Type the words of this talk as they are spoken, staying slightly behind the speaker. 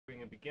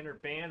beginner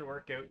band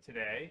workout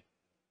today.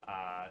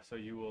 So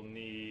you will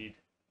need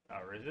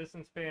a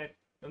resistance band.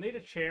 You'll need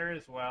a chair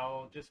as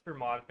well, just for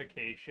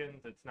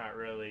modifications. It's not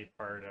really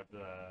part of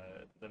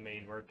the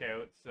main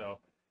workout, so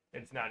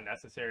it's not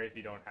necessary if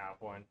you don't have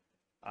one.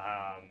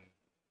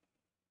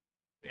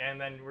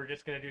 And then we're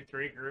just going to do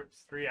 3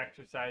 groups, 3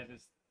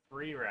 exercises,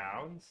 3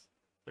 rounds,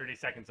 30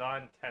 seconds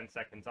on, 10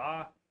 seconds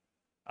off.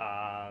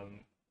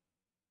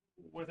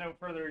 Without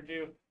further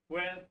ado,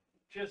 with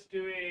just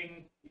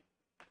doing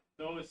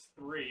those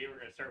 3, we're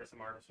going to start with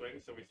some arm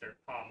swings. So we start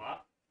palm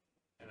up,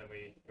 and then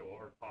we go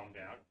over palm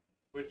down.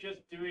 With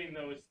just doing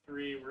those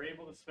 3, we're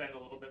able to spend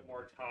a little bit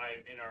more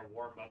time in our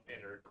warm-up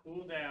and our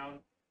cool-down.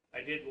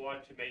 I did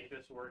want to make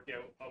this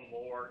workout a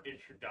more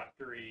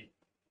introductory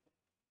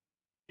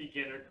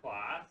beginner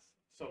class.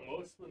 So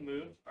most of the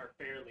moves are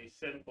fairly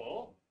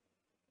simple.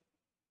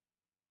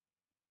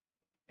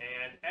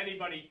 And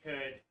anybody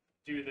could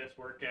do this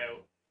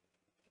workout.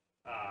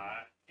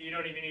 You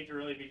don't even need to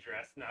really be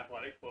dressed in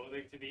athletic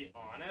clothing, to be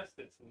honest.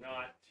 It's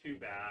not too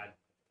bad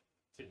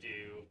to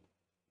do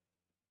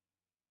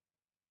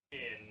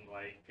in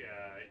like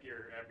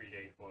your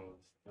everyday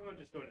clothes. I'm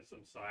just going to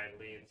some side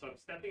lean. So I'm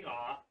stepping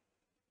off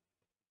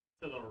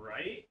to the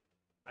right.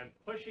 I'm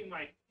pushing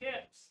my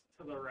hips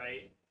to the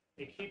right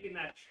and keeping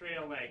that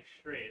trail leg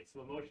straight.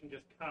 So the motion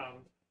just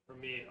comes from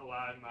me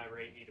allowing my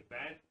right knee to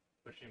bend,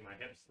 pushing my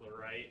hips to the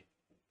right.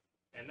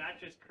 And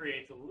that just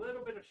creates a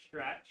little bit of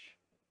stretch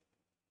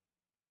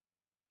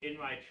in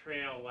my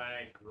trail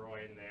leg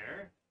groin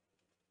there.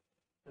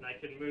 And I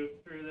can move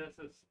through this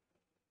as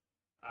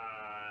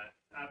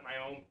at my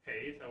own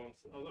pace. I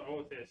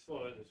won't say as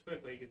slow as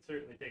quickly. You can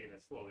certainly take it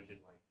as slow as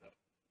you'd like, though.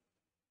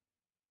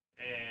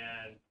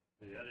 And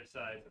the other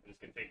side, so I'm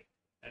just going to take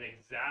an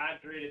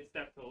exaggerated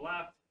step to the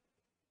left,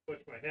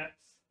 push my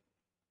hips,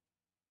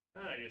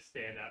 and I just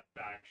stand up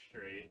back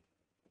straight.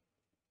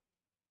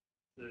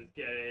 This is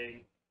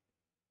getting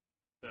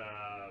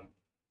the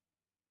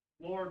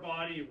lower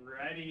body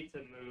ready to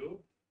move.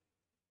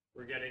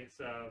 We're getting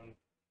some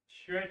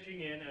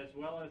stretching in as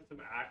well as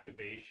some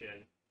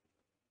activation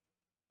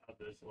of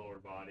this lower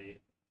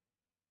body.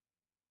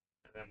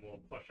 And then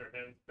we'll push our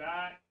hands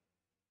back,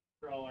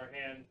 roll our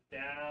hands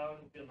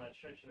down, feel that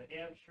stretch in the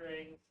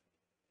hamstrings.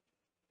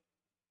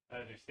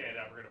 As we stand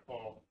up, we're going to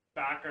pull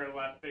back our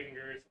left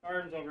fingers,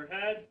 arms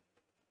overhead,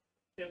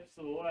 hips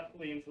to the left,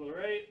 lean to the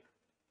right,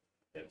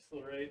 hips to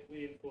the right,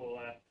 lean to the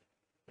left.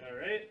 All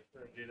right,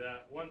 we're going to do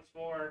that once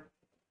more.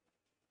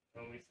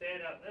 When we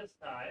stand up this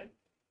time,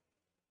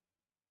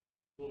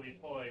 we'll be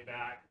pulling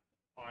back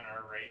on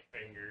our right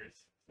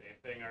fingers. Same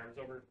thing, arms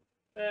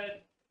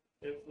overhead,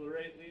 hips to the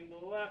right, lean to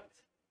the left,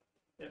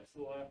 hips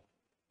to the left,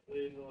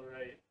 lean to the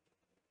right.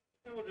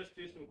 And we'll just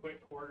do some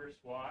quick quarter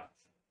squats.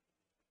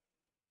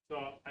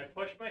 So I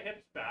push my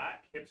hips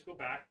back, hips go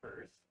back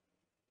first.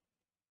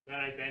 Then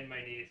I bend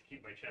my knees, keep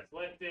my chest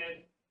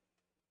lifted.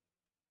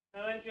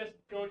 And then just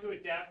go to a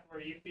depth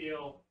where you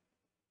feel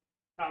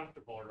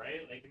comfortable,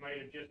 right? Like you might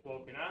have just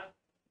woken up.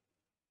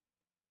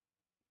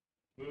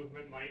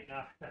 Movement might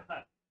not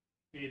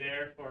be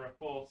there for a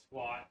full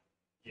squat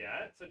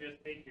yet, so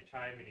just take your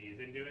time and ease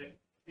into it.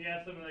 If you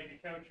have something like a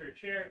couch or a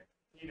chair,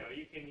 you know,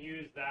 you can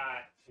use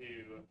that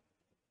to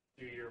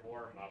do your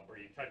warm-up where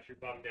you touch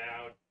your bum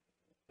down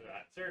to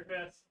that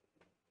surface.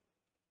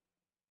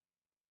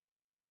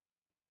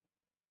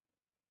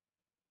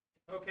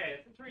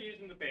 Okay, since we're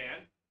using the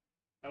band,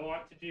 I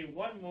want to do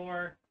one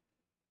more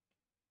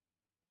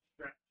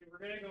stretch. We're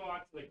going to go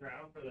onto the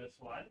ground for this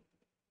one.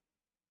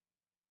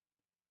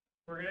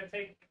 We're going to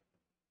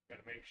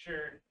gotta make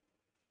sure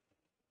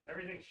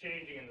everything's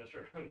changing in this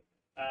room.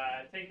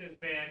 Take this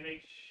band,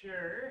 make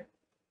sure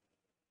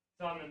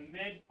it's on the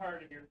mid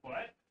part of your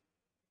foot.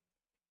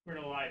 We're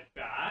going to lie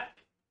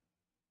back.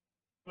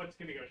 Foot's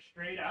going to go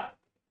straight up.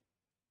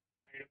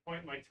 I'm going to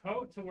point my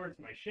toe towards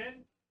my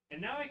shin.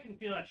 And now I can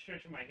feel that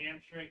stretch in my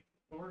hamstring.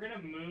 But we're going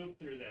to move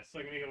through this. So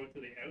I'm going to go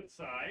to the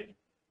outside.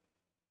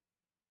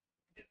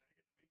 Make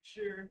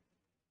sure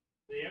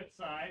the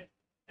outside.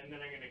 And then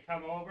I'm going to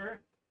come over.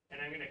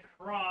 And I'm going to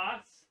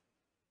cross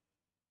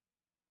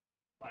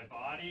my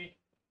body.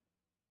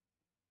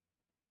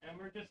 And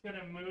we're just going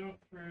to move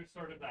through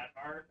sort of that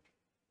arc.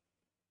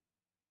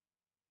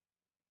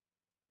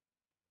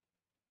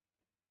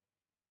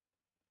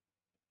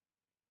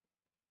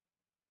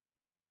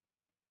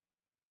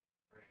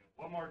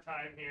 One more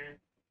time here.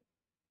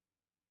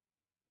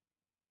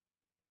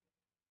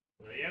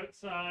 To the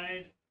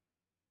outside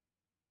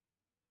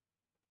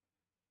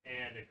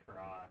and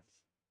across.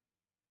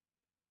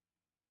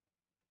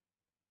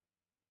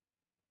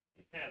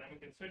 Okay, then we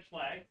can switch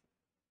legs.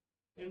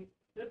 And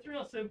that's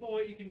real simple.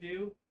 What you can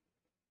do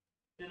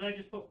is I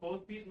just put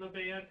both feet in the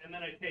band and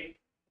then I take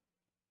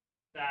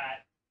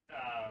that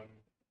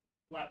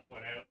left foot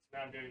out. So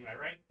now I'm doing my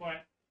right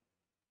foot.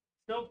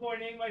 Still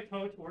pointing my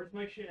toe towards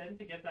my shin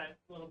to get that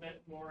little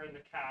bit more in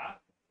the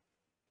calf.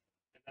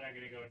 And then I'm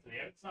going to go to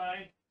the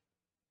outside.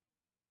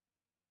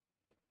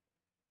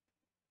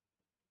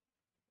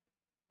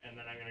 And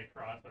then I'm going to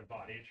cross my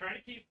body. And try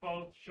to keep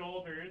both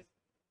shoulders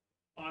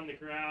on the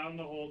ground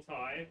the whole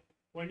time.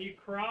 When you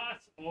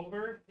cross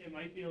over, it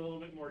might be a little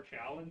bit more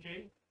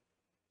challenging.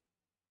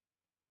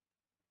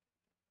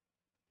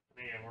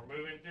 Again, we're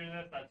moving through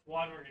this. That's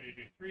one. We're going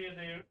to do 3 of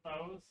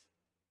those.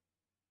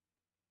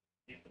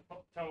 Keep the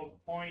toe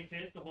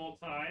pointed the whole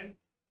time.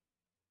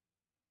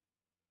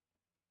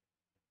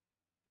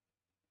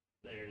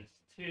 There's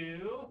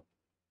 2.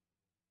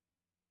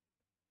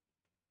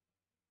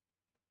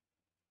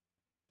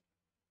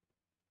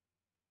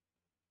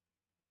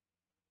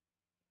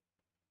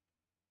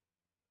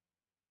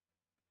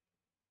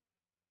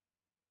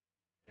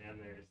 And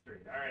there's 3.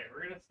 All right,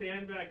 we're going to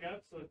stand back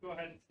up. So let's go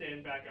ahead and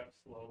stand back up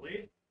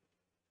slowly.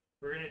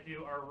 We're going to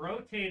do our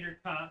rotator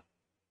cuff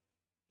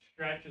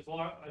stretch as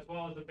well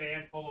as the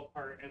band pull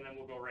apart, and then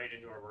we'll go right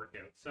into our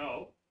workout.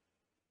 So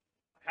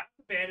I have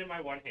the band in my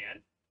one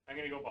hand. I'm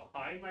going to go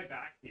behind my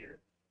back here.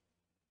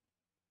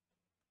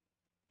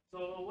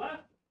 So the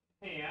left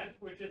hand,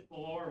 which is the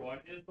lower one,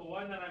 is the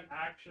one that I'm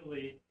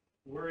actually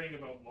worrying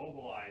about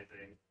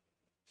mobilizing.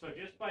 So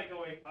just by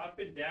going up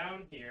and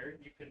down here,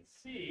 you can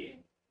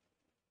see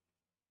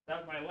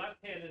that my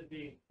left hand is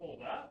being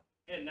pulled up,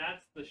 and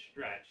that's the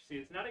stretch. See,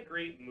 it's not a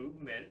great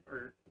movement,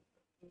 or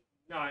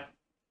not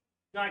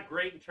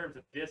great in terms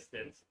of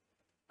distance.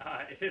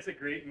 It is a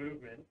great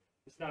movement.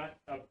 It's not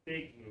a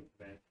big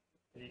movement.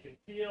 And you can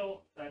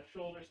feel that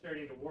shoulder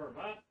starting to warm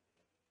up.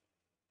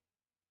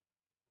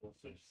 We'll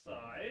switch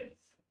sides.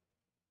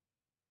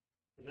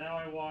 So now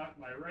I want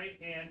my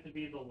right hand to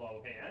be the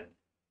low hand.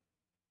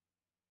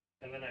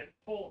 And then I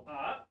pull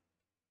up.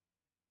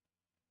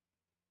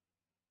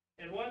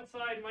 And one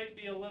side might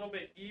be a little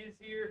bit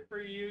easier for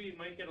you. You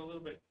might get a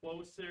little bit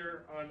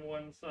closer on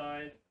one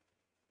side.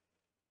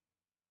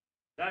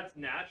 That's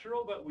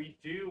natural, but we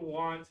do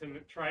want to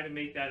try to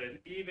make that as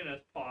even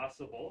as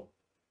possible.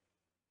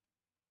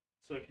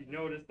 So if you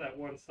notice that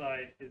one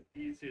side is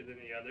easier than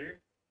the other,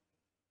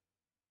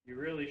 you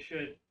really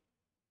should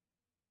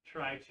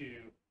try to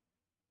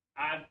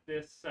add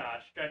this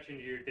stretch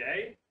into your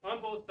day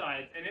on both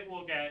sides, and it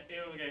will get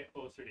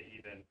closer to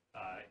even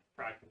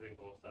practicing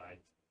both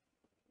sides.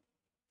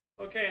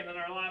 Okay, and then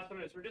our last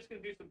one is we're just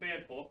going to do some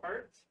band pull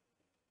aparts.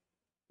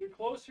 The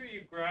closer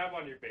you grab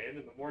on your band,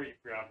 and the more you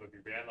grab with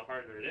your band, the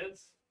harder it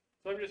is.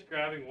 So I'm just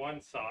grabbing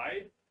one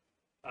side,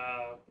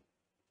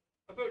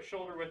 about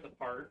shoulder width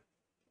apart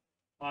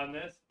on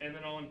this, and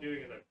then all I'm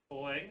doing is I'm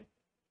pulling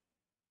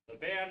the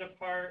band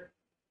apart,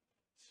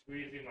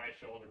 squeezing my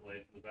shoulder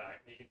blades to the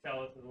back. You can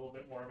tell this is a little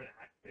bit more of an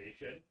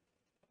activation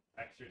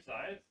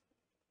exercise.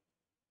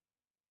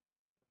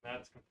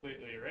 That's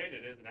completely right.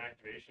 It is an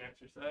activation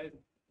exercise.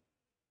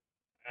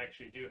 I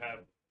actually do have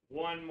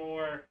one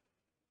more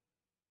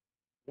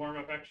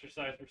warm-up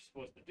exercise we're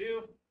supposed to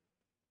do.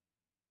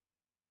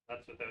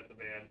 That's without the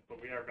band,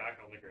 but we are back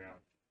on the ground.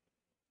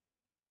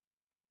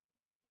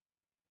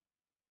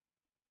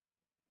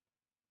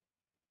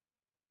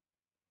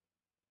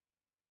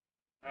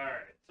 All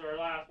right, so our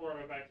last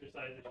warm-up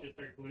exercise is just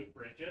our glute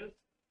bridges.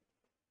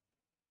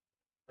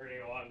 We're going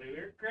to go onto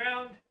the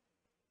ground.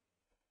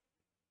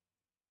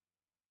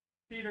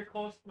 Feet are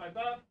close to my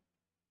bum.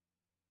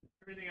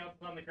 Everything else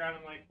is on the ground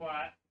and lying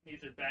flat.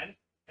 Knees are bent.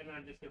 And then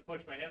I'm just going to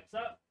push my hips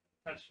up,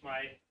 touch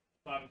my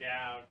bum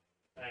down,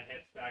 and then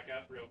hips back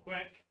up real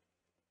quick.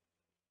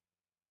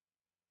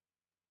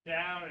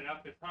 Down and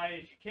up as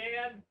high as you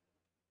can.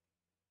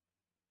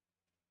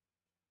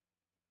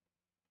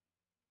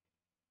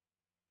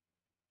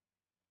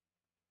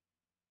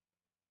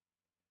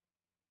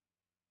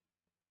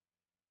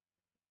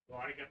 You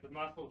want to get the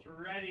muscles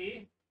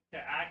ready to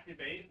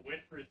activate with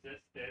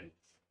resistance.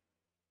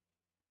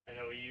 I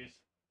know we use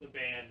the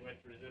band with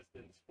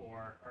resistance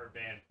for our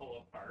band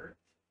pull apart.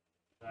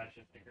 So that's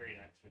just a great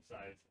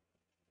exercise,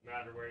 no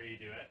matter where you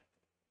do it.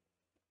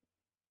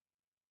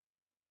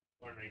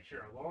 Want to make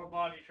sure our lower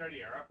body's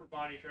ready, our upper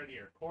body's ready,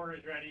 our core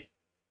is ready,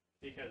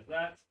 because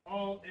that's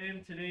all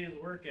in today's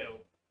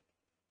workout.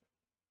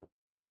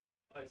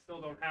 I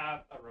still don't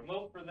have a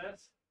remote for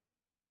this,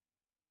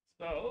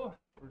 so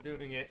we're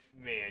doing it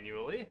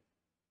manually.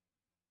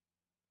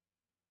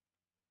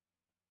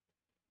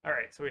 All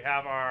right, so we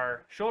have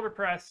our shoulder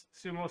press,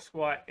 sumo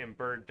squat, and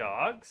bird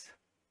dogs.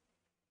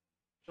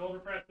 Shoulder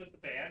press with the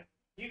band.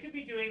 You could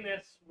be doing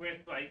this with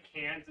like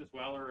cans as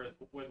well, or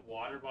with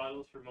water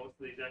bottles for most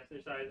of these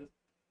exercises.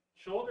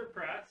 Shoulder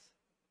press,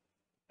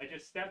 I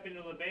just step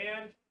into the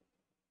band,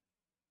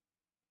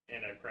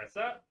 and I press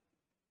up.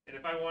 And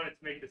if I wanted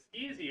to make this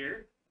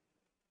easier,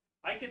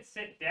 I could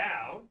sit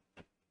down,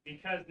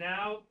 because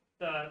now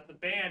the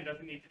band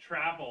doesn't need to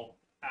travel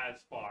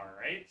as far,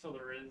 right? So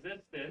the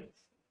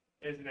resistance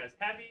isn't as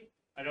heavy.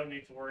 I don't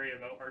need to worry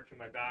about arching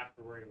my back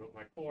or worrying about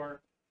my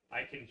core.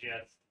 I can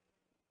just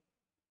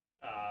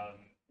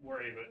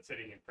worry about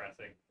sitting and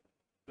pressing.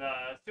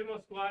 The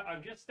sumo squat,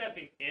 I'm just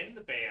stepping in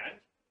the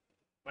band.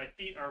 My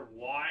feet are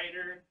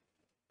wider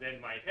than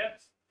my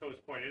hips, toes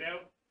pointed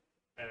out,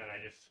 and then I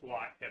just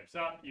squat hips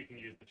up. You can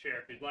use the chair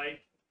if you'd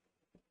like.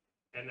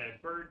 And then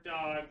bird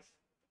dogs,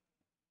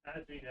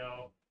 as we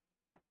know,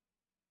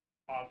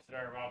 opposite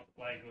arm,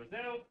 opposite leg goes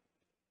out.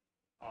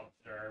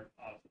 opposite arm,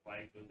 opposite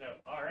leg goes out.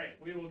 All right,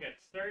 we will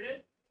get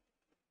started.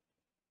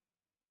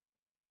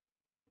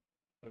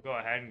 We'll go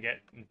ahead and get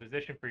in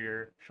position for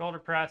your shoulder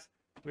press.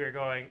 We are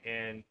going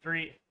in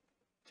 3,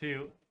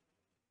 2,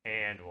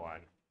 and 1.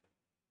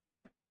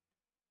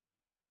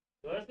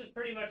 So this is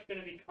pretty much going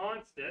to be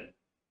constant.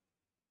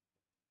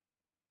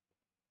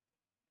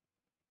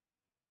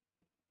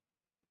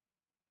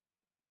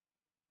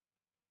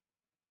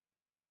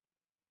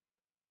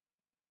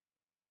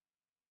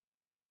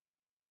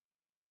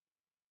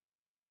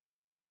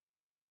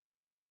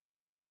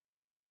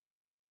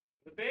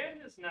 The band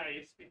is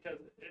nice because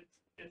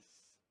it's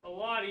a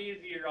lot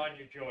easier on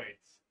your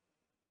joints.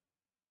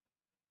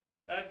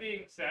 That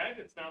being said,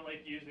 it's not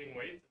like using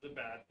weights is a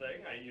bad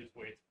thing. I use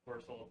weights, of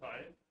course, all the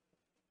time.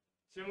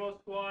 Sumo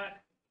squat.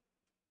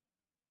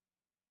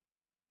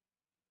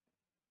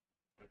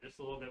 I'm just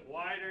a little bit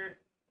wider.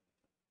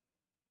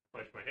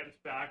 Push my hips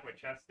back, my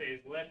chest stays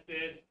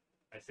lifted.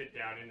 I sit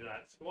down into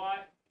that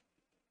squat.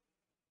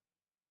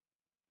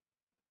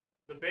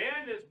 The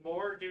band is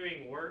more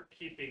doing work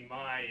keeping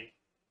my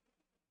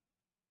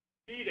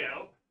feet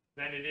out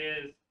than it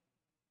is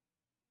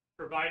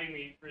providing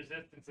me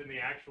resistance in the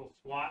actual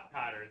squat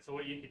pattern. So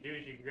what you can do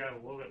is you can grab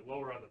a little bit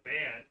lower on the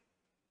band,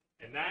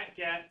 and that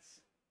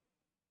gets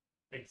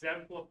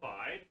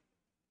exemplified,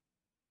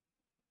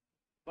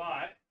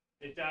 but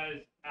it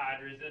does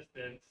add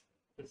resistance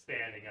to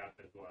standing up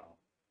as well.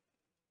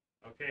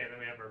 Okay, and then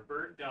we have our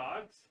bird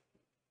dogs.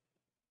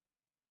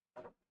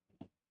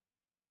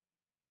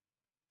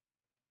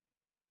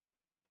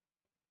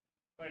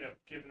 Might have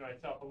given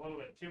myself a little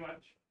bit too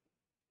much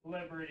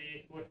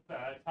liberty with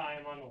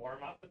time on the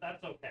warm-up, but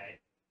that's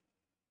okay.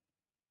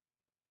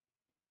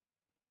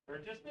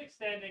 We're just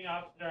extending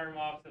opposite arm,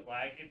 opposite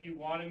leg. If you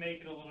want to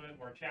make it a little bit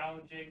more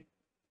challenging,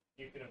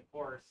 you can, of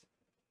course,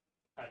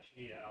 touch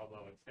knee to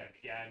elbow, extend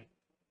again.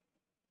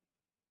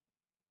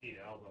 Knee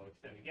to elbow,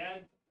 extend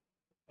again.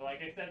 But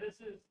like I said,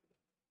 this is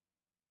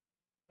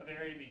a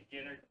very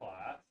beginner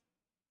class.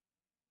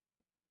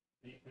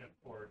 You can, of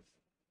course,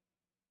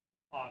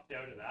 opt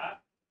out of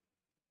that.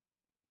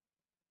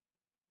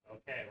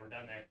 Okay, we're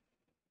done there.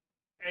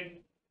 And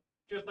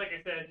just like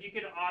I said, you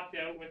can opt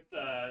out with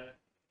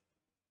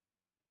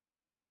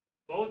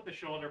both the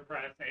shoulder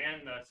press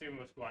and the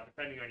sumo squat,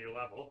 depending on your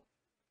level.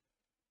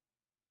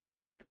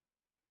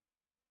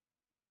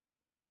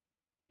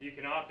 You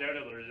can opt out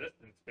of the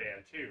resistance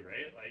band too,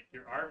 right? Like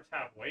your arms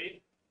have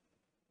weight.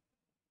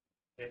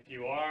 If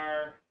you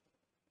are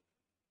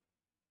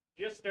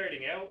just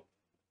starting out,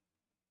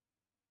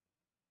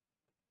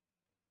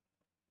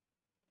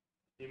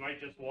 you might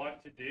just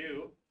want to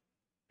do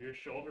your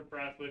shoulder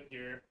press with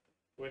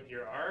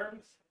your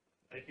arms.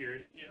 If you're,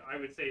 I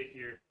would say if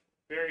you're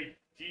very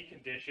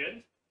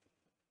deconditioned,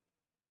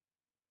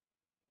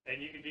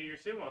 and you can do your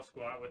sumo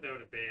squat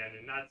without a band,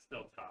 and that's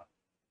still tough.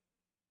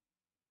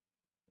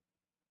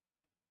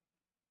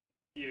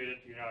 Even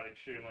if you're not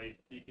extremely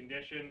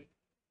deconditioned.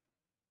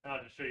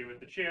 I'll just show you with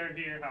the chair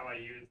here how I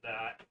use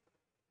that.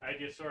 I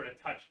just sort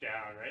of touch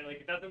down, right? Like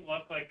it doesn't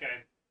look like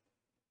I'm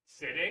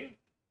sitting.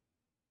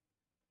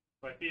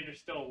 My feet are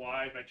still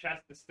wide, my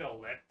chest is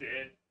still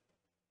lifted.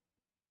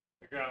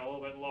 I got a little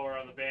bit lower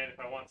on the band if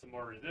I want some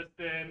more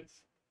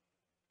resistance.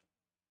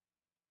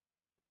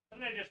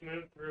 And I just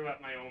move through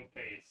at my own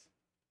pace.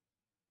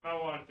 If I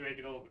wanted to make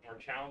it a little bit more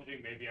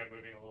challenging, maybe I'm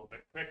moving a little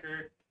bit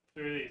quicker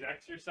through these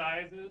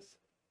exercises.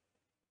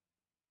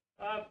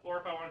 Or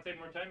if I want to take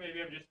more time, maybe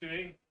I'm just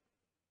doing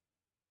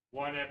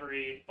one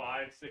every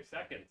 5-6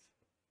 seconds.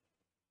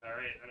 All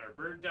right, and our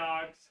bird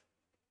dogs.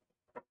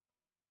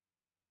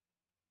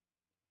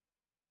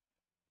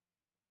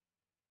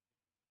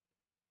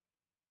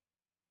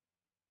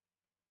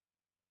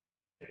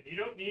 You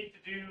don't need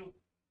to do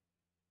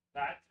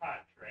that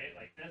touch, right?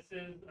 Like this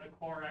is a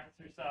core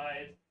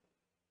exercise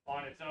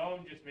on its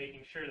own, just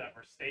making sure that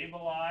we're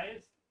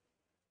stabilized.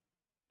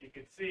 You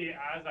can see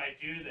as I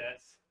do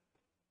this,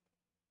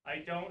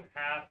 I don't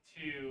have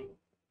to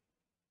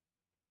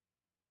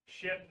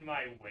shift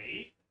my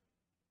weight.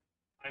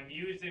 I'm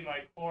using my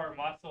core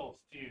muscles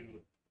to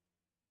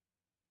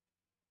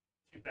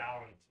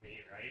balance me,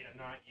 right? I'm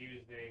not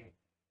using,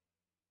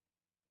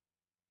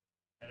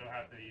 I don't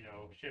have to,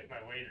 shift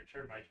my weight or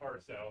turn my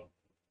torso.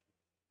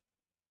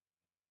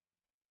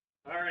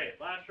 All right,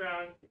 last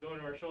round, we go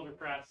into our shoulder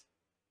press.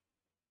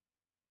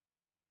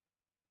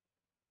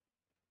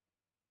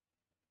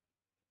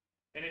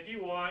 And if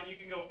you want, you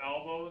can go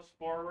elbows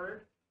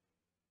forward.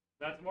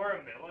 That's more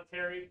a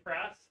military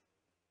press.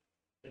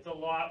 It's a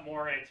lot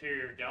more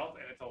anterior delt,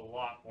 and it's a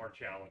lot more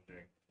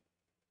challenging.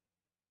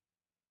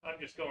 I'm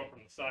just going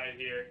from the side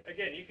here.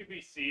 Again, you could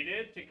be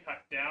seated to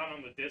cut down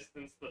on the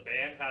distance the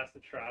band has to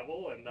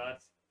travel, and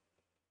that's,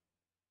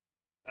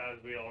 as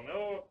we all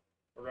know,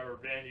 a rubber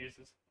band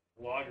uses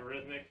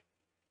logarithmic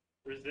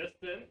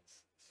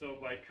resistance. So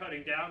by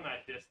cutting down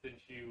that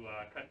distance, you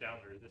cut down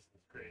the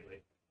resistance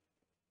greatly.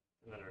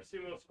 And then our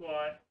sumo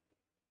squat.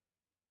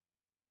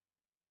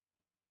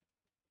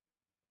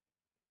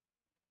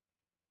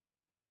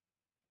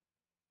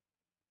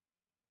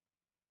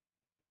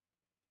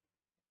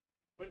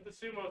 with the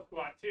sumo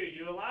squat too,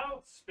 you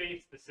allow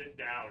space to sit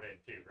down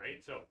into,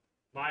 right? So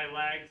my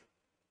legs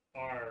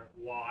are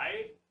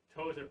wide,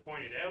 toes are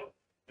pointed out,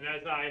 and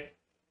as I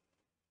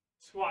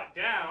squat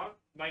down,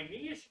 my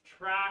knees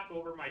track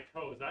over my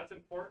toes. That's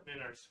important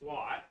in our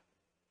squat.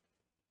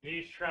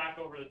 Knees track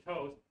over the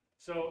toes.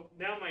 So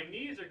now my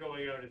knees are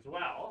going out as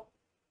well,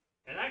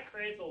 and that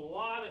creates a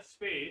lot of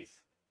space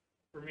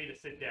for me to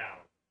sit down.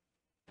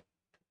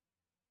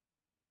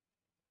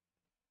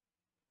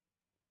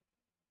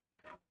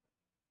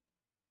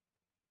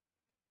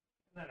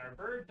 And then our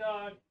bird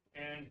dog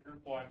and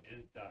group one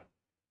is done.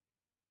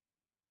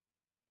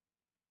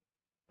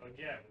 So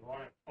again, we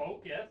want to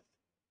focus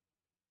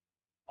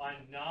on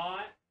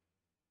not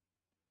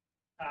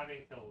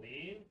having to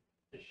lean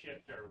to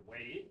shift our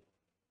weight.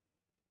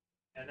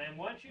 And then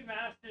once you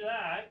master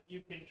that,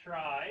 you can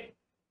try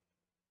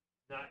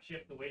not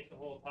shift the weight the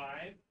whole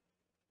time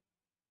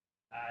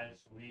as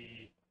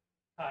we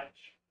touch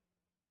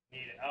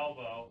knee to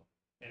elbow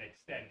and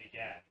extend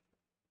again.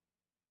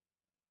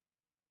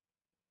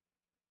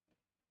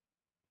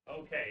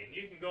 Okay, and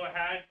you can go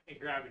ahead and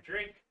grab a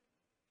drink.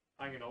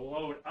 I'm going to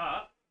load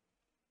up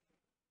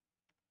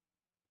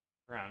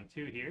round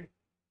 2 here.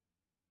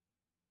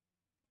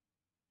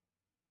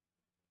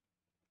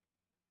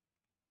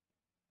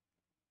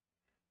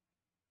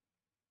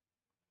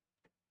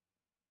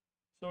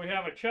 So we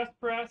have a chest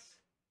press,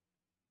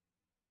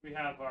 we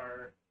have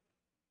our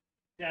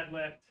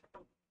deadlift,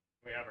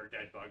 we have our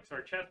dead bug. So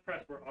our chest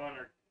press, we're on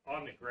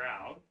the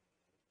ground.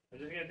 I'm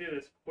just going to do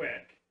this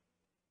quick,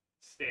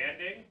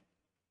 standing.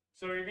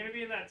 So you're going to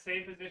be in that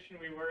same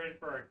position we were in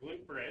for our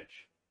glute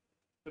bridge.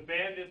 The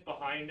band is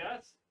behind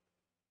us,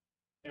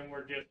 and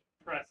we're just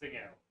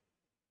pressing out.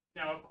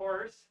 Now, of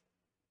course,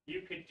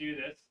 you could do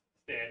this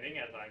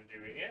standing as I'm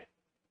doing it,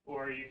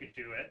 or you could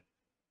do it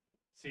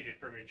seated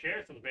from your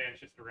chair, so the band's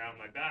just around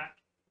my back,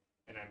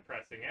 and I'm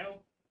pressing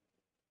out.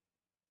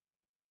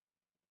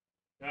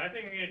 Now, I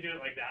think I'm going to do it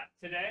like that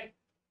today,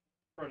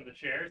 from the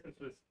chair, since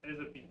this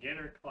is a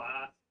beginner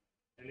class,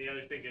 and the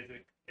other thing is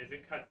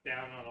it cuts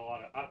down on a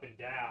lot of up and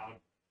down,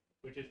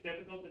 which is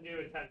difficult to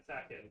do in 10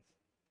 seconds.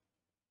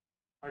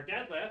 Our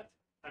deadlift,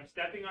 I'm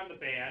stepping on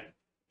the band,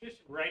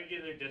 just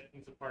regular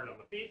distance apart on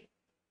the feet.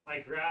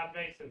 I grab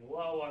nice and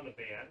low on the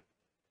band.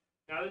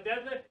 Now the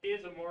deadlift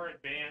is a more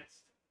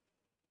advanced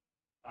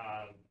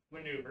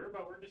maneuver,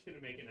 but we're just going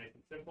to make it nice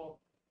and simple.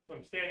 So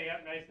I'm standing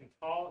up nice and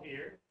tall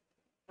here.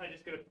 I'm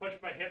just going to push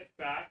my hips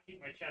back, keep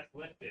my chest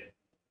lifted.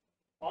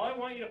 All I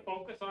want you to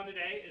focus on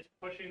today is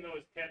pushing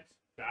those hips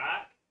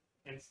back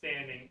and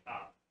standing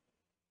up.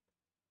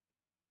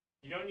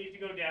 You don't need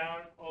to go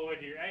down all the way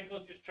to your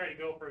ankles, just try to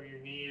go from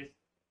your knees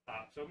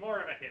up. So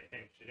more of a hip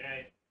hinge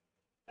today.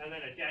 And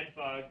then a dead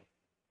bug.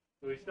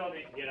 So we still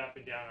need to get up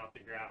and down off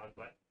the ground,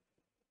 but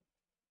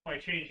by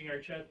changing our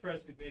chest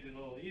press, we've made it a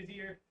little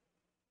easier.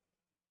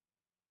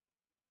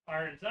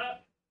 Arms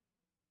up,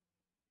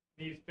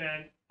 knees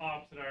bent,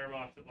 opposite arm,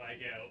 opposite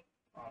leg out,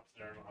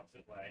 opposite arm,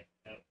 opposite leg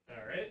out.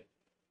 All right.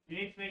 You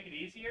need to make it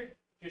easier.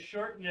 Just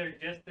shorten your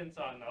distance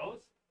on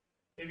those.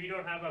 If you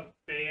don't have a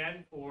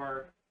band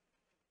for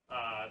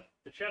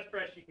the chest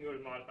press, you can go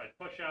to modified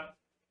push-ups.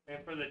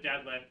 And for the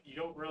deadlift, you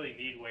don't really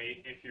need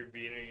weight if you're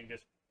beginning,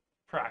 just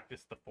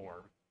practice the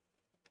form.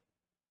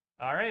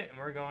 All right, and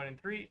we're going in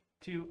 3,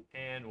 2,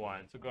 and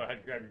 1. So go ahead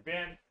and grab your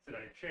band, sit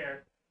on your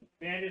chair.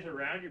 Band is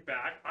around your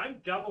back. I'm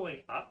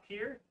doubling up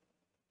here.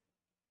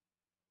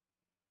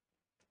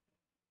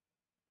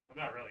 I'm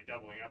not really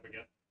doubling up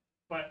again,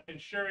 but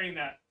ensuring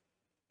that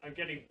I'm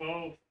getting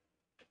both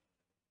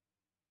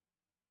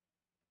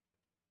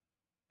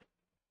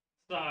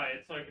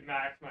sides so I can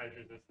maximize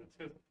resistance,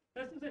 because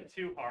this isn't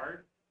too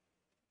hard.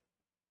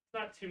 It's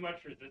not too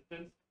much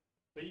resistance,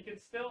 but you can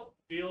still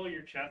feel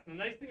your chest. And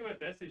the nice thing about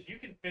this is you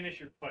can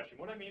finish your push. And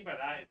what I mean by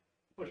that is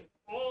push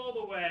all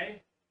the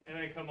way and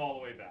then come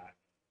all the way back.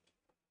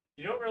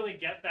 You don't really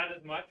get that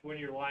as much when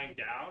you're lying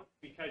down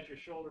because your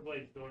shoulder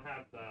blades don't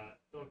have the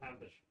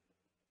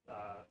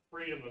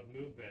freedom of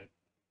movement.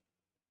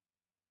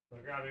 So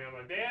I'm grabbing on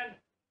my band,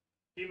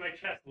 keep my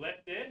chest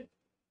lifted.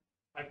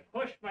 I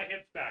pushed my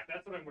hips back.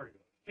 That's what I'm working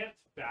with.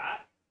 Hips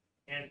back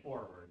and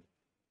forward.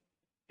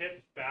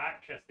 Hips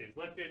back, chest stays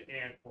lifted,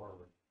 and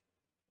forward.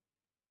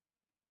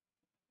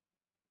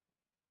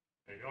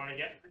 If you want to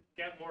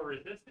get more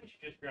resistance,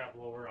 you just grab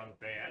lower on the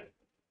band.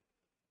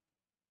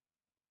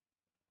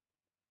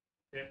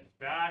 Hips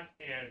back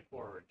and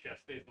forward.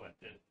 Chest stays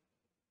lifted.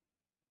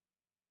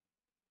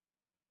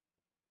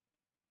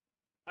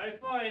 I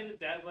find that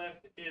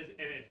deadlift is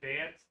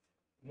an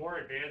more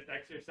advanced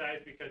exercise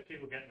because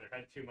people get in their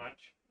head too much.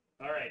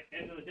 All right,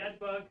 into the dead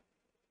bug.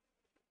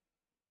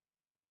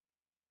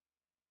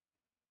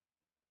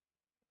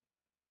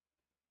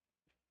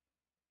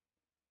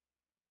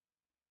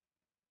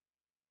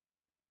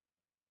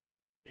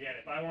 Again,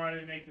 if I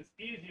wanted to make this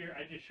easier,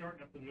 I just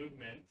shorten up the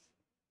movements.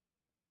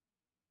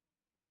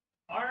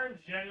 Arms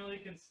generally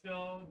can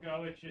still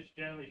go. It's just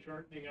generally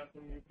shortening up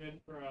the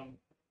movement from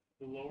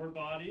the lower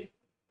body.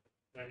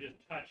 I'm just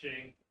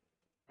touching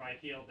my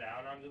heel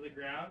down onto the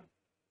ground.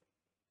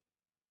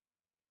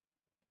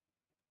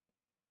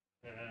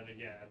 And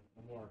again,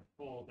 the more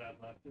full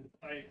deadlift is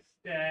I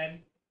extend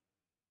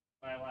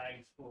my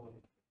legs fully.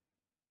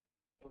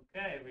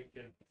 Okay, we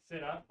can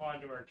sit up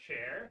onto our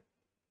chair.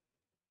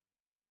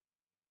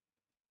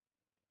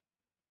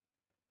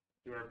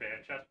 Do our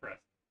band chest press.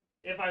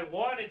 If I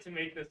wanted to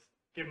make this,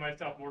 give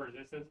myself more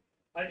resistance,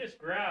 I just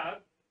grab,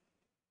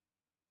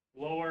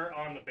 lower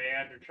on the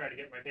band, or try to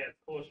get my hands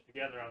closer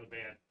together on the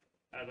band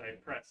as I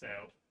press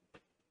out.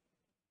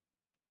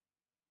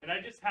 And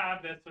I just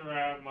have this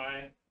around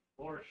my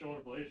lower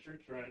shoulder blade,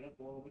 shirt right up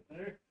a little bit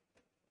there.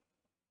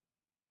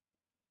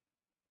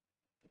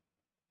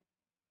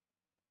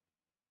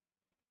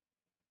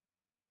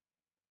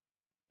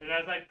 And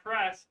as I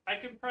press, I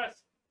can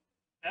press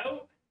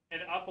out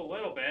and up a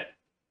little bit,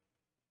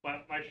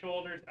 but my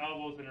shoulders,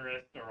 elbows, and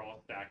wrists are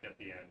all stacked at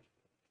the end.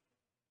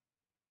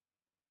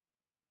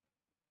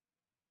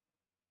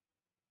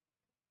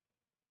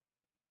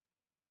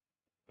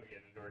 So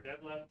get into our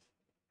deadlift,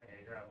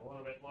 and grab a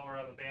little bit lower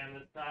on the band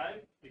this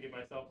time to give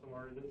myself some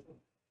more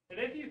resistance. And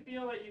if you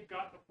feel that you've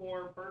got the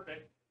form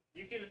perfect,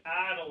 you can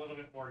add a little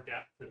bit more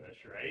depth to this,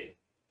 right?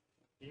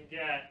 You can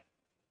get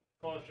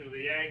closer to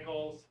the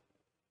ankles,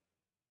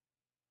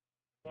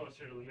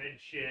 closer to the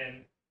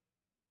mid-shin.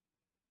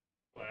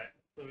 But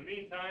for the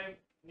meantime,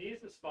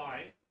 knees to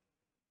spine.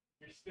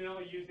 You're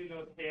still using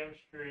those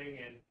hamstring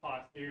and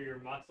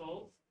posterior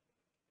muscles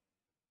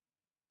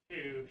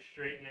to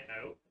straighten it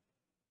out.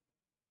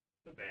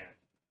 The band.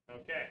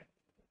 Okay.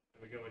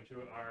 And we go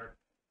into our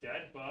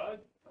dead bug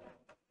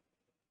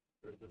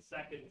for the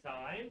second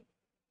time.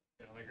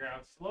 Get on the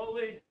ground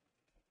slowly.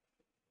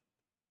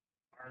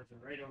 Arms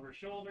are right over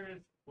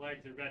shoulders.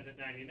 Legs are bent at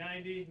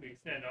 90-90. We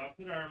extend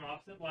opposite arm,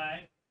 opposite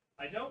leg.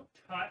 I don't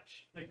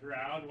touch the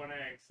ground when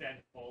I extend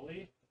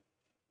fully.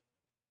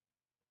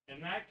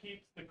 And that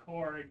keeps the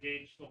core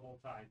engaged the whole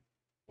time.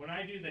 When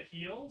I do the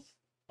heels,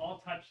 I'll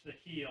touch the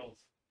heels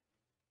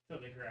to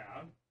the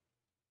ground.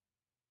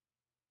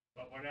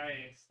 But when I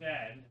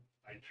extend,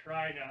 I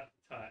try not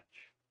to touch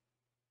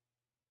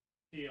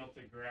heel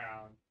to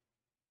ground.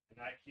 And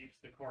that keeps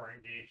the core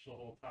engaged the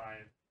whole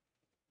time.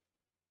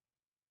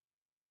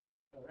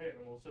 All right,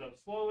 and we'll sit up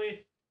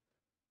slowly.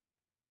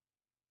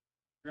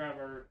 Grab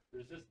our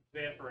resistance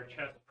band for a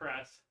chest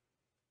press.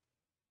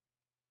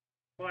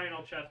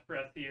 Final chest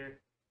press here.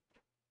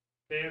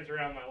 Bands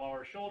around my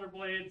lower shoulder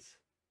blades.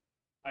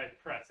 I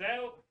press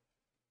out.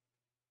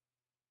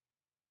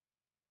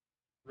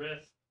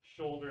 Wrists,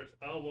 shoulders,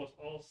 elbows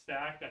all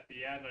stacked at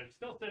the end. I'm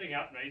still sitting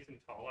up nice and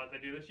tall as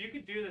I do this. You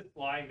could do this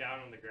lying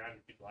down on the ground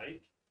if you'd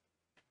like.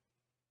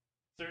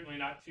 Certainly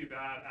not too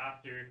bad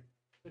after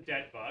the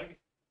dead bug.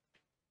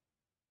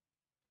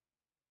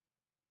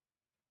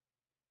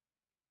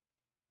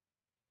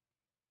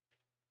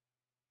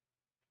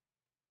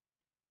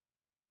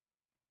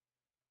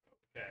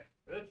 Okay,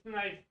 it's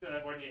nice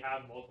when you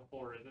have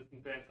multiple resistance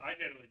bands. I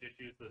generally just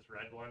use this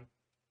red one,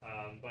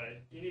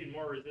 but you need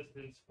more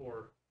resistance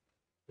for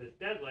this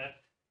deadlift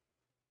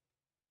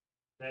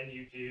than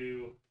you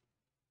do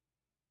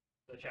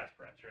the chest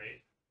press,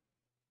 right?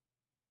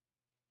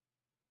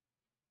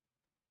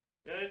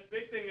 The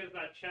big thing is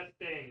that chest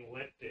staying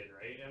lifted,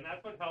 right? And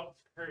that's what helps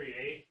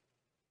create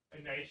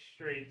a nice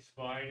straight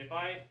spine. If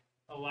I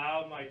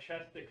allow my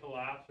chest to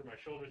collapse or my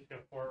shoulders to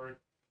come forward,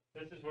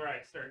 this is where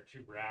I start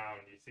to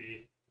round, you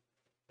see.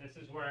 This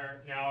is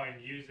where now I'm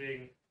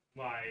using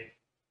my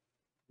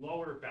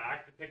lower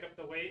back to pick up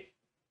the weight,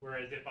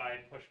 whereas if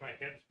I push my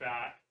hips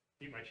back,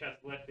 keep my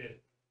chest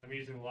lifted, I'm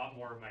using a lot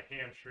more of my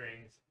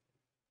hamstrings,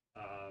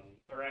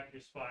 erector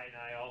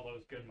spinae, all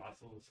those good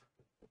muscles.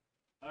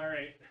 All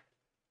right,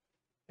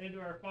 into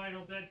our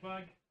final dead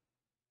bug.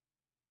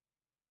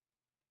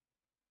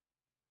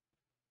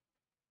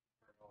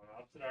 We're going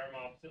opposite arm,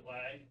 opposite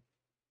leg.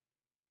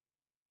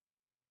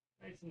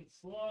 Nice and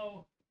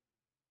slow.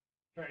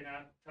 Try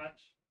not to touch.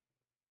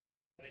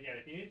 But again,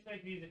 if you need to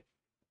make these,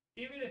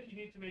 even if you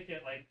need to make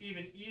it like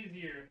even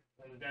easier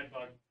than the dead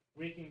bug,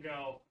 we can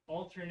go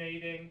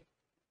alternating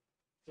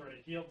sort of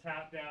heel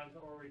tap downs,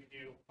 or we can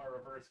do a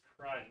reverse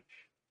crunch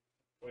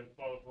with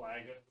both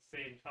legs at the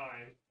same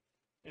time.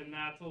 And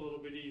that's a little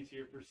bit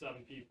easier for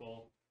some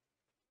people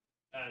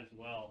as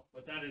well.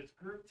 But that is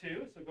group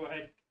 2. So go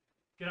ahead,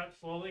 get up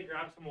slowly,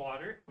 grab some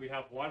water. We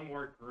have one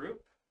more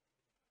group.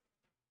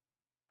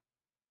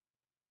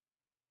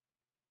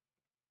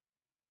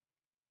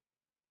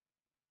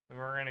 And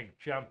we're going to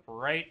jump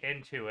right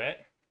into it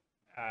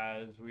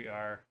as we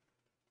are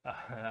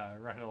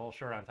running a little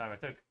short on time. I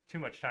took too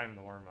much time in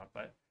the warm-up,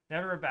 but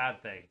never a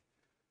bad thing.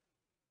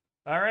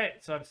 All right,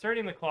 so I'm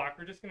starting the clock.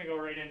 We're just going to go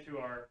right into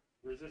our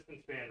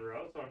resistance band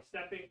row. So I'm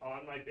stepping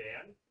on my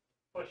band,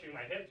 pushing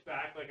my hips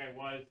back like I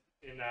was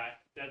in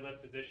that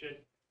deadlift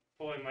position,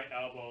 pulling my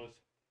elbows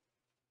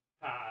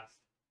past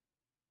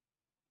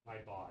my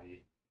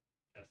body.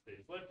 Chest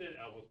stays lifted,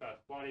 elbows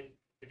past the body.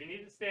 If you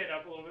need to stand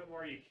up a little bit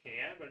more, you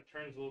can, but it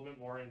turns a little bit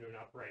more into an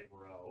upright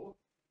row.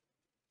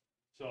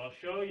 So I'll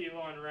show you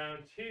on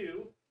round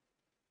 2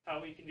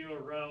 how we can do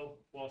a row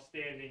while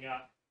standing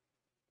up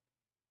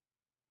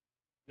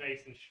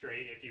nice and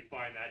straight if you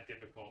find that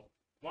difficult.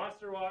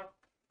 Monster walk,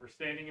 We're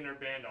standing in our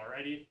band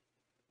already.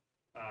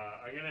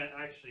 I'm going to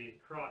actually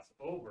cross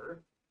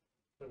over.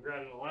 So I'm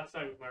grabbing the left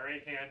side with my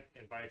right hand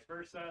and vice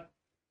versa.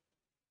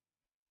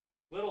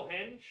 Little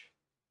hinge,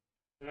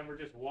 and then we're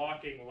just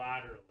walking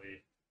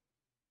laterally.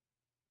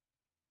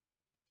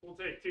 We'll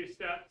take 2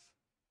 steps,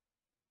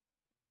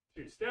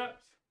 2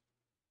 steps,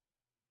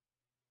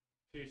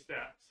 2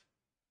 steps,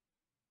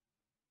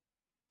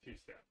 2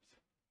 steps.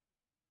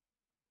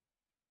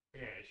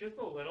 Okay, it's just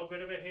a little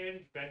bit of a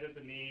hinge, bend at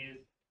the knees.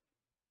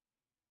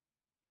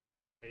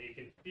 And you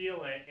can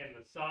feel it in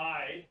the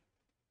side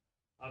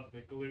of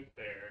the glute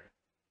there.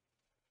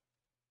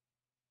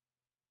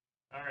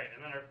 All right,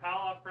 and then our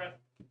Pallof press,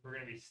 we're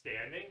going to be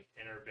standing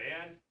in our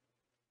band,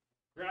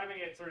 grabbing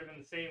it sort of in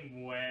the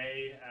same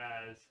way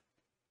as,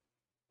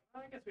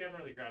 I guess we haven't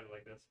really grabbed it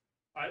like this.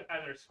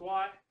 Either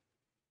squat,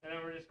 and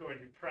then we're just going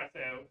to press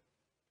out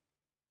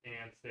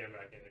and stand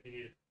back in. If you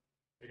need it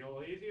to go a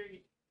little easier,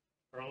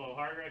 or a little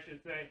harder, I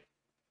should say,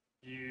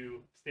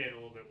 you stand a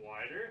little bit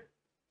wider.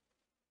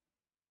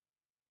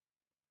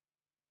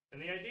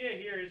 And the idea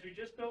here is we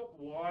just don't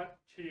want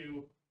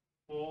to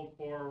fold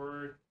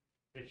forward.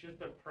 It's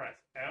just a press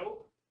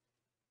out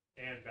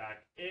and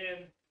back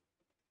in,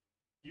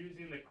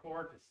 using the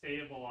core to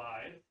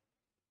stabilize.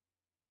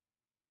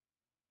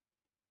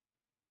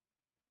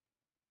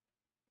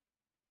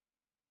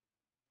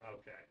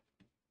 Okay.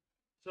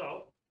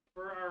 So,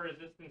 for our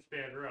resistance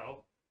band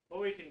row,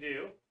 what we can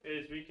do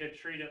is we can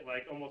treat it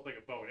like almost like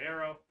a bow and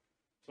arrow.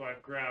 So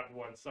I've grabbed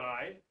one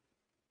side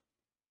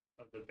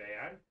of the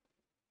band.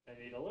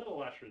 I need a little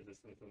less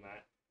resistance than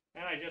that.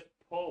 And I just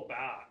pull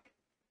back.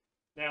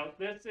 Now,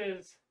 this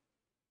is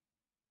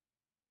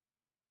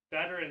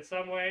better in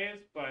some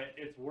ways, but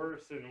it's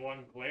worse in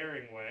one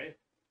glaring way,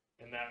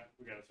 in that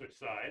we got to switch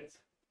sides.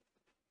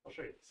 I'll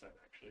show you this side,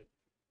 actually.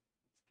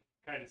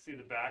 Kind of see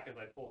the back as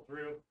I pull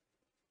through.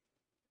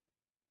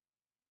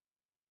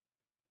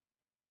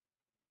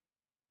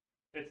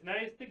 It's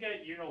nice to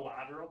get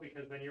unilateral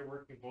because then you're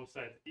working both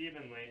sides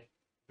evenly.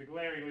 The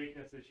glaring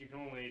weakness is you can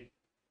only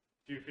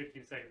do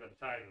 15 seconds at a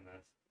time in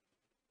this.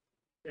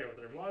 Okay, with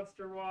our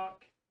monster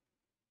walk,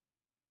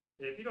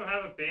 if you don't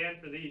have a band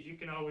for these, you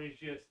can always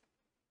just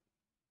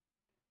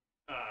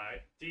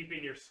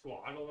deepen your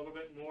squat a little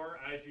bit more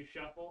as you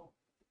shuffle.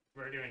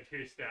 We're doing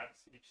 2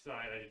 steps each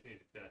side. I just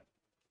needed to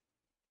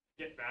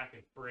get back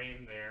and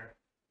frame there.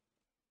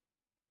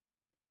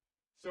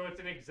 So it's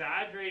an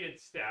exaggerated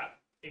step,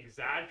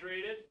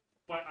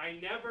 but I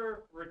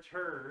never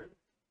return.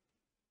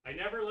 I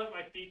never let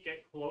my feet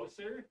get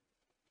closer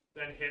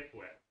than hip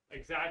width.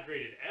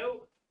 Exaggerated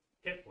out,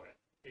 hip width.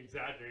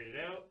 Exaggerated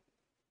out,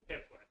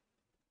 hip width.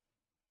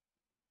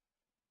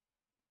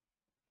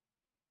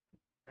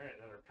 All right,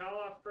 another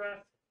Pallof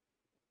press.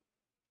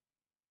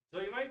 So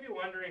you might be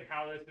wondering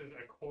how this is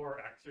a core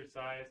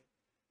exercise.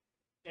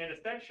 And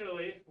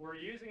essentially, we're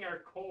using our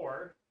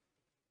core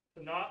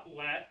to not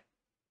let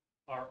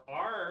our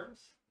arms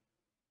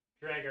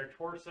drag our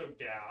torso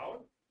down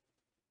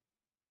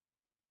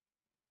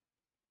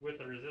with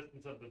the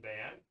resistance of the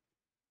band.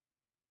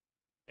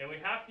 And we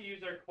have to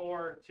use our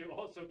core to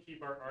also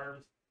keep our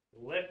arms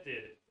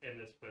lifted in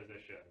this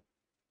position.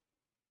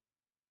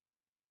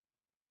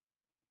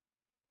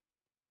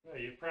 Well,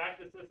 you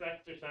practice this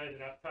exercise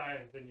enough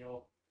times and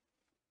you'll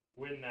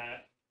win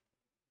that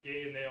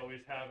game they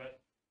always have at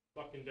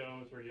Fucking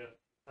Domes where you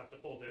have to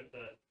hold it,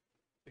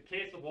 the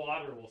case of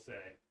water, we'll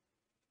say.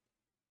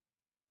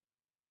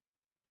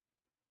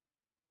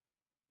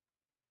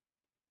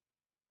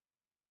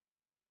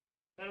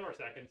 10 more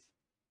seconds.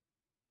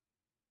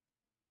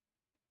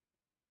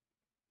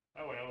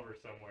 I went over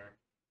somewhere.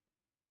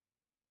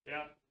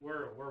 Yeah,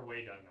 we're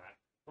way done that.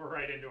 We're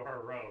right into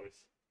our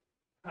rows.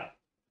 Huh.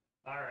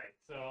 All right,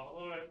 so a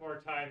little bit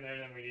more time there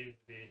than we needed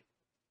to be.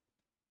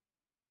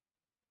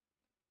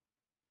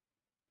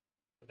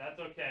 But that's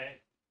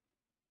okay.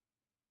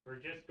 We're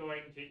just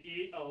going to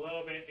eat a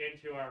little bit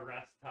into our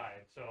rest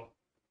time. So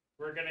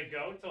we're going to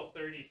go till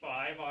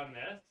 35 on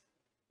this.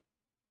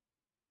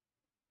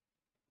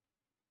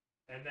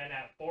 And then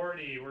at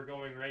 40, we're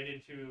going right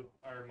into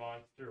our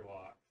monster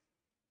walks.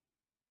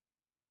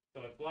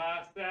 So it's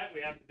last set.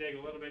 We have to dig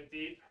a little bit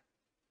deep.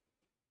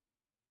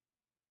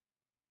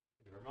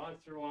 Do our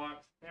monster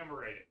walks, and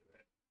we're right into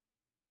it.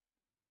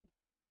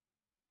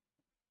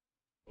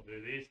 We'll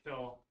do these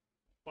till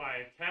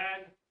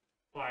 5:10.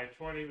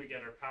 5:20, we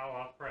get our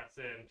Pallof press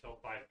in until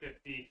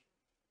 5:50.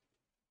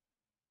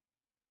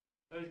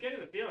 I was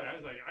getting the feeling, I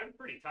was like, I'm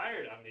pretty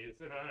tired on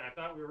these, and I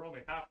thought we were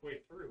only halfway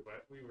through,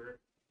 but we were,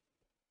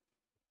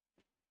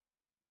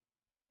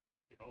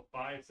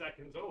 5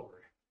 seconds over.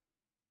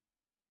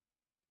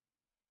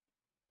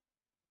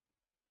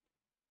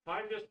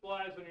 Time just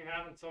flies when you're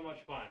having so much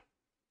fun.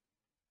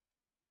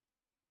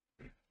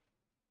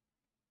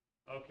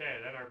 Okay,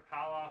 then our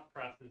Pallof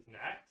press is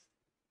next.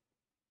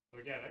 So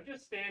again, I'm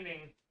just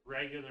standing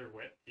regular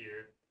width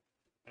here,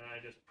 and I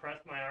just press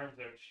my arms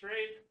out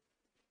straight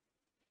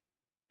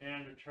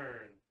and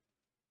return.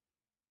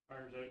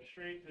 Arms out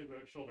straight to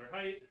about shoulder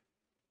height,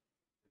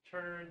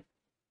 return,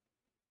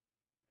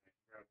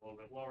 Grab a little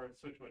bit lower and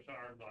switch my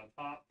arms on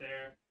top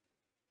there.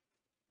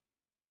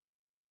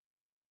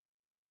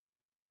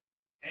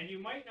 And you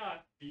might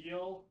not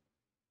feel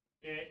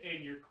it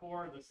in your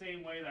core the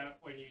same way that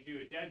when you do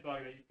a dead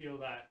bug that you feel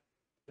that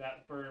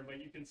burn,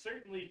 but you can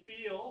certainly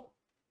feel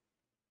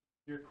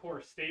your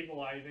core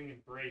stabilizing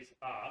and brace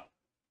up.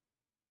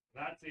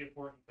 That's the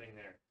important thing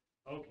there.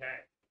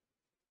 Okay.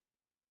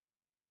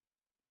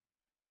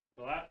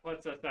 So that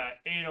puts us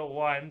at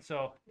 8:01.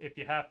 So if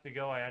you have to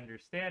go, I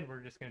understand.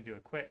 We're just going to do a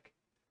quick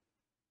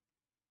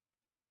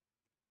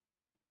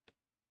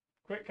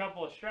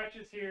couple of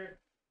stretches here.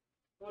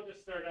 We'll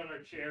just start on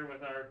our chair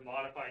with our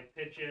modified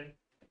pitch-in.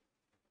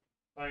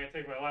 I'm going to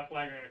take my left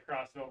leg, I'm going to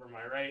cross it over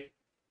my right,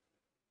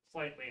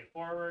 slightly lean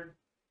forward.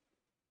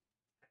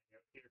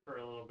 Here for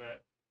a little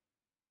bit.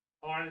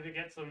 I wanted to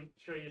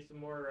show you some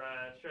more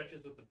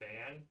stretches with the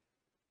band,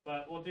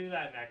 but we'll do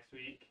that next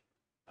week.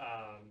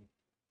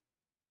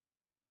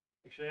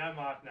 Actually, I'm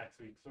off next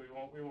week, so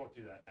we won't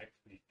do that next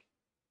week.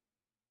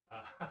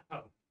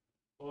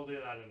 We'll do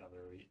that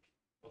another week.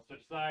 We'll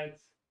switch sides.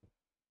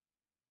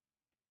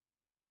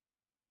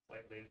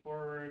 Slightly lean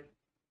forward.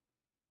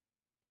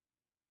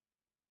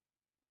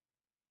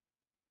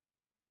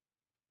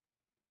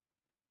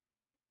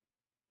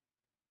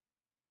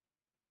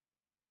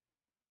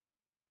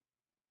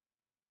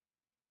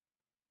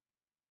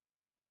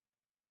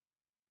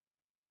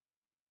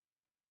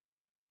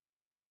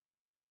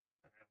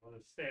 We'll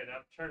just stand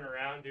up, turn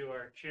around, do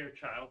our chair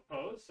child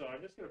pose. So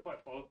I'm just going to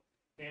put both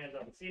hands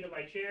on the seat of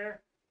my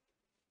chair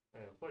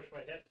and push my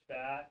hips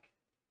back.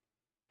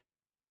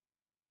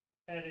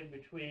 Head in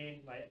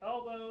between my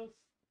elbows.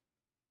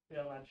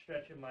 Feel I'm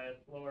stretching my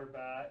lower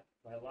back,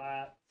 my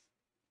lats.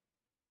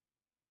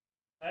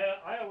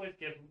 I always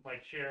give my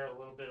chair a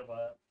little bit of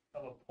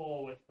a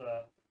pull with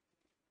the,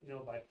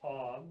 my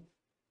palms.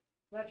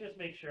 That just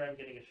makes sure I'm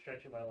getting a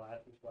stretch in my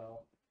lats as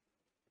well.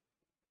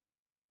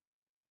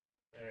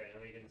 All right,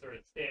 and we can sort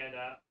of stand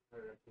up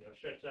or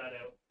stretch that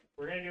out.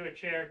 We're going to do a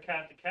chair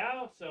cat to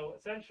cow. So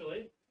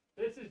essentially,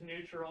 this is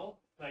neutral.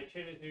 My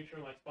chin is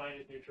neutral. My spine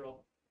is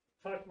neutral.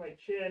 Tuck my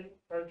chin,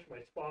 arch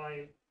my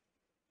spine.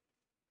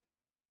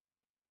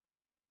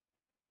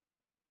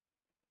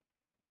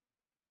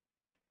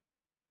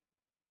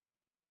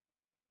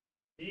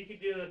 You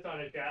could do this on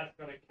a desk,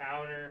 on a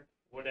counter,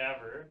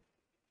 whatever.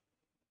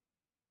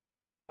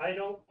 I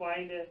don't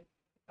find it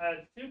as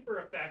super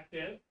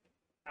effective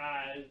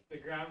as the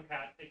ground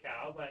cat to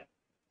cow, but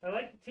I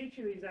like to teach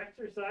you these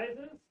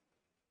exercises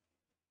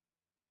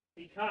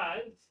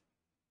because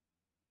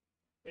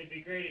it'd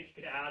be great if you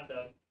could add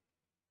them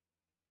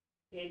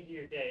into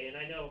your day. And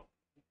I know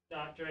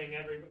not during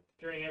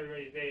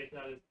everybody's day, it's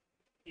not as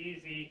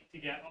easy to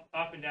get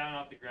up and down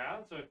off the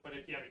ground. But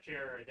if you have a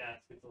chair or a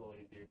desk, it's a little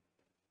easier.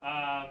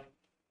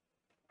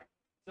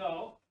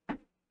 So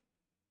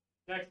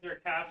next, our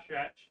calf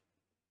stretch.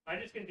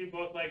 I'm just going to do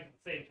both legs at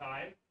the same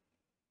time.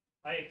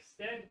 I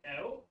extend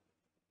out,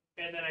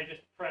 and then I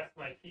just press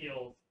my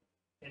heels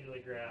into the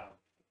ground.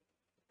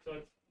 So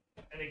it's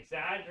an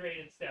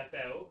exaggerated step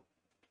out.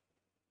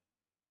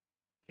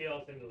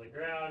 Heels into the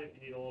ground. If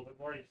you need a little bit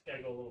more, you just got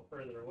to go a little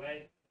further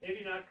away. If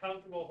you're not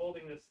comfortable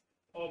holding this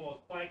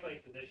almost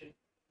plank-like position,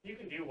 you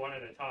can do one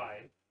at a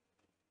time.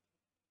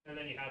 And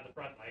then you have the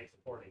front leg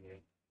supporting you.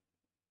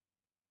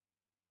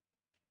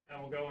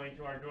 And we'll go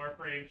into our door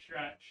frame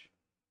stretch.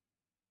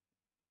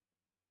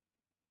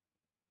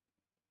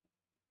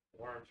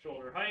 Arm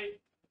shoulder height.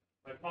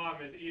 My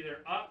palm is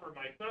either up or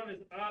my thumb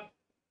is up,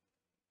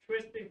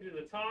 twisting through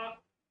the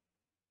top.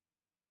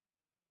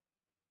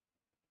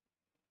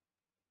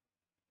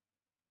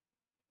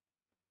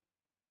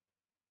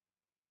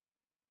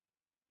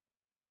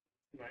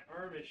 My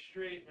arm is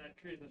straight, and that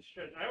creates a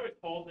stretch. I always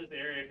hold this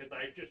area because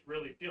I just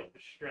really feel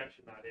the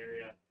stretch in that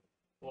area.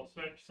 We'll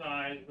switch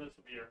sides. This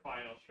will be our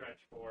final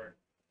stretch for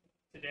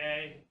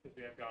today because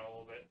we have gone a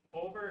little bit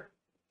over.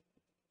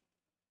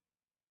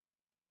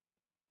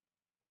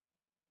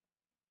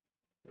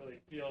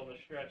 Really feel the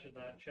stretch in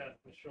that chest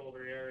and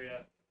shoulder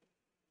area.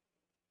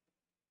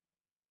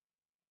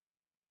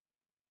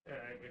 All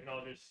right, we can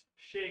all just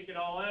shake it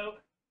all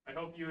out. I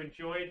hope you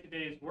enjoyed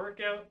today's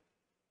workout.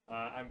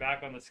 I'm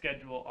back on the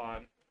schedule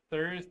on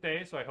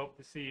Thursday, so I hope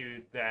to see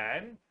you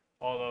then.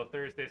 Although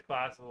Thursday's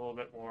class is a little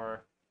bit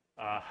more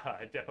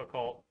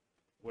difficult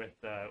with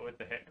the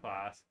HIIT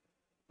class.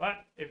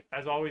 But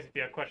as always, if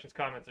you have questions,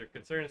 comments, or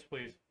concerns,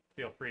 please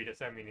feel free to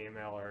send me an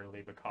email or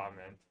leave a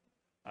comment.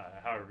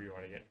 However you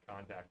want to get in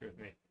contact with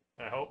me.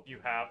 And I hope you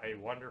have a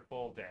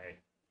wonderful day.